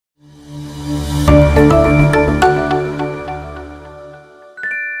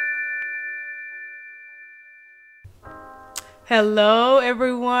Hello,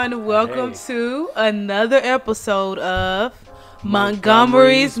 everyone. Welcome to another episode of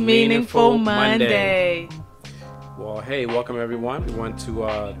Montgomery's Meaningful Monday. Well, hey, welcome everyone. We want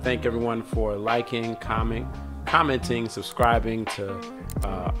to thank everyone for liking, commenting, subscribing to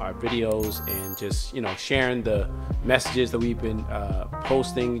our videos, and just sharing the messages that we've been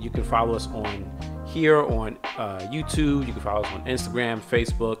posting. You can follow us on here on YouTube. You can follow us on Instagram,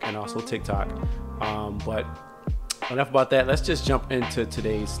 Facebook, and also TikTok. But enough about that. Let's just jump into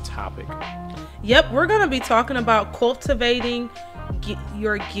today's topic. Yep, we're going to be talking about cultivating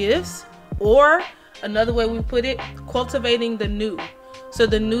your gifts, or another way we put it, cultivating the new. So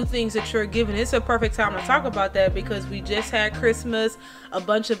the new things that you're giving. It's a perfect time to talk about that because we just had Christmas. A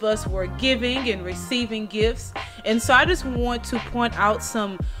bunch of us were giving and receiving gifts. And so I just want to point out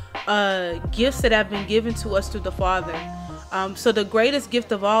some gifts that have been given to us through the Father. So the greatest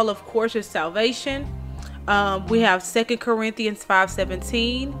gift of all, of course, is salvation. We have 2 Corinthians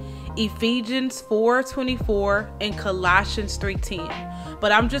 5:17, Ephesians 4:24, and Colossians 3:10.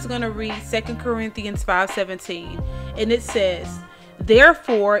 But I'm just going to read 2 Corinthians 5:17. And it says,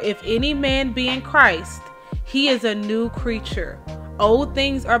 "Therefore, if any man be in Christ, he is a new creature. Old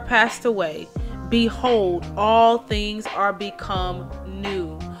things are passed away. Behold, all things are become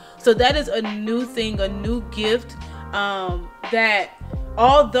new." So that is a new thing, a new gift that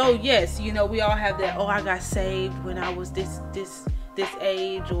although, yes, we all have that, oh, I got saved when I was this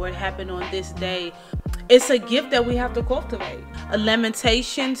age, or it happened on this day. It's a gift that we have to cultivate.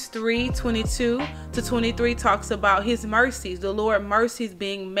 Lamentations 3:22-23 talks about his mercies, the Lord's mercies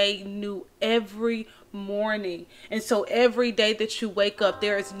being made new every morning. And so every day that you wake up,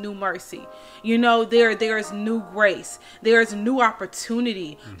 there is new mercy. There is new grace. There is new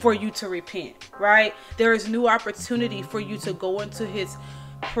opportunity for you to repent, right? There is new opportunity for you to go into his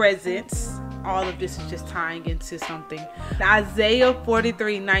presence. All of this is just tying into something. Isaiah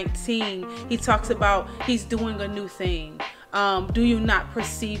 43:19, he talks about he's doing a new thing. Do you not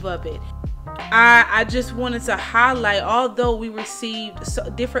perceive of it? I just wanted to highlight, although we received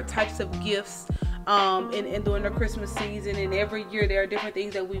different types of gifts and during the Christmas season, and every year there are different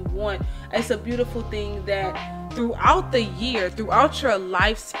things that we want. It's a beautiful thing that throughout the year, throughout your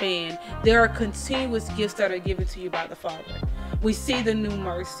lifespan, there are continuous gifts that are given to you by the Father. We see the new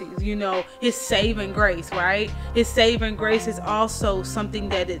mercies, his saving grace, right? His saving grace is also something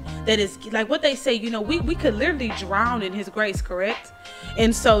that is like what they say, we could literally drown in his grace, correct?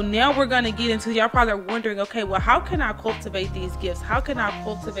 And so now we're going to get into, y'all probably are wondering, okay, well, how can I cultivate these gifts? How can I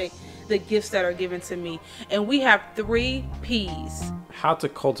cultivate the gifts that are given to me? And we have 3 P's. How to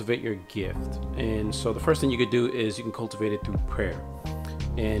cultivate your gift. And so the first thing you could do is you can cultivate it through prayer.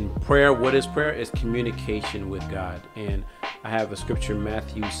 And prayer, what is prayer? It's communication with God. And I have a scripture,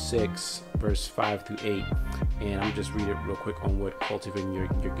 Matthew 6:5-8, and I'm just read it real quick on what cultivating your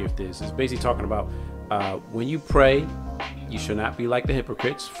gift is. It's basically talking about when you pray, you shall not be like the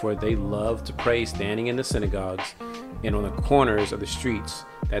hypocrites, for they love to pray standing in the synagogues and on the corners of the streets,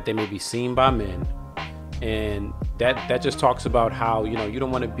 that they may be seen by men. And that just talks about how you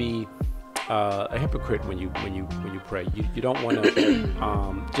don't want to be a hypocrite when you pray. You don't want to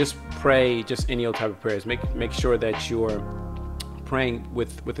just pray just any old type of prayers. Make sure that you're praying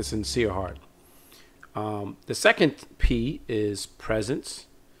with a sincere heart. The second P is presence,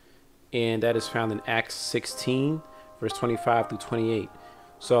 and that is found in Acts 16:25-28.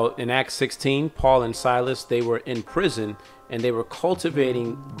 So in Acts 16, Paul and Silas, they were in prison, and they were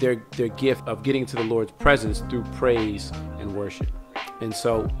cultivating their gift of getting to the Lord's presence through praise and worship. And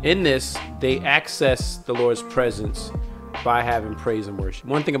so in this, they access the Lord's presence by having praise and worship.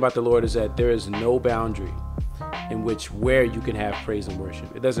 One thing about the Lord is that there is no boundary in where you can have praise and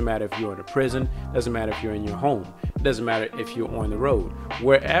worship. It doesn't matter if you're in a prison. It doesn't matter if you're in your home. It doesn't matter if you're on the road.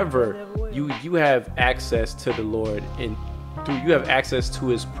 Wherever you have access to the Lord, and you have access to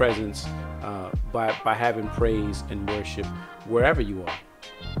his presence by having praise and worship wherever you are.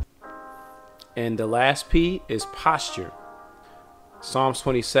 And the last P is posture. Psalms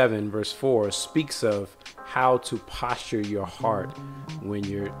 27:4 speaks of how to posture your heart when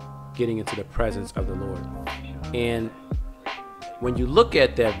you're getting into the presence of the Lord. And when you look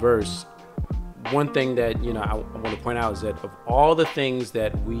at that verse, one thing that I want to point out is that of all the things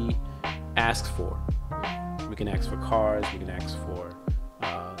that we ask for, we can ask for cars, we can ask for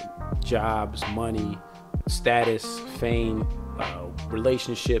jobs, money, status, fame,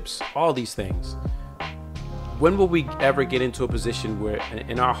 relationships, all these things. When will we ever get into a position where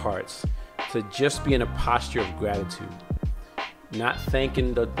in our hearts to just be in a posture of gratitude, not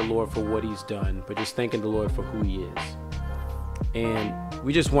thanking the Lord for what he's done, but just thanking the Lord for who he is? And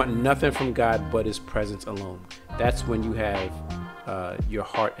we just want nothing from God but his presence alone. That's when you have your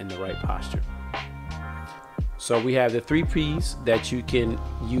heart in the right posture. So we have the 3 P's that you can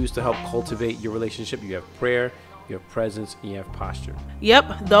use to help cultivate your relationship. You have prayer, you have presence, and you have posture.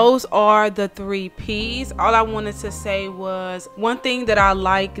 Yep, those are the 3 P's. All I wanted to say was one thing that I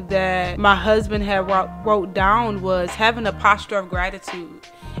like that my husband had wrote down was having a posture of gratitude.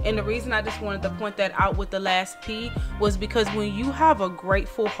 And the reason I just wanted to point that out with the last P was because when you have a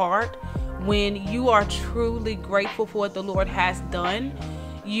grateful heart, when you are truly grateful for what the Lord has done,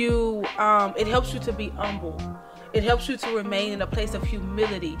 it helps you to be humble. It helps you to remain in a place of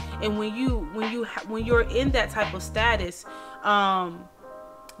humility. And when you're in that type of status,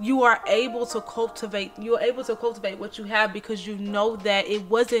 you are able to cultivate. You're able to cultivate what you have because you know that it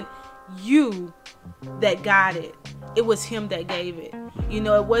wasn't you that got it. It was Him that gave it. You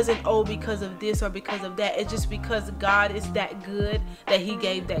know, it wasn't, oh, because of this or because of that. It's just because God is that good that He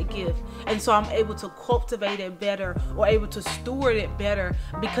gave that gift. And so I'm able to cultivate it better, or able to steward it better,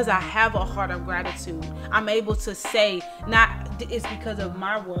 because I have a heart of gratitude. I'm able to say, not it's because of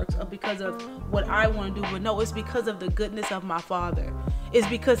my works or because of what I want to do, but no, it's because of the goodness of my Father. It's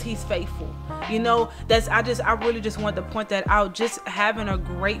because He's faithful. You know, I really just want to point that out. Just having a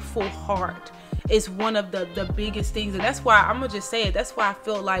grateful heart is one of the biggest things. And that's why I'm gonna just say it. That's why I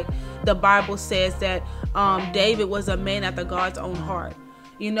feel like the Bible says that David was a man after God's own heart.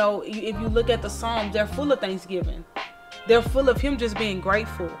 You know, if you look at the Psalms, they're full of thanksgiving. They're full of him just being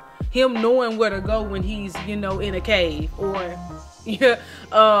grateful, him knowing where to go when he's, you know, in a cave. Or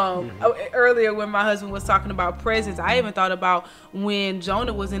earlier when my husband was talking about presence, I even thought about when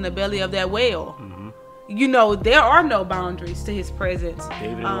Jonah was in the belly of that whale. You know, there are no boundaries to His presence.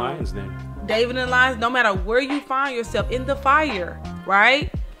 David and lions then. David and lions, no matter where you find yourself in the fire,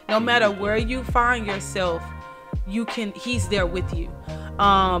 right? No matter where you find yourself, He's there with you.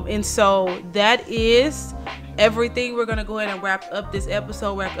 And so that is everything. We're gonna go ahead and wrap up this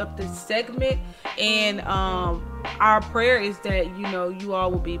episode, wrap up this segment, and our prayer is that, you know, you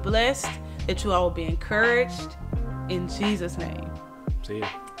all will be blessed, that you all will be encouraged. In Jesus' name. See ya.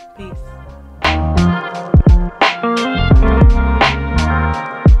 Peace.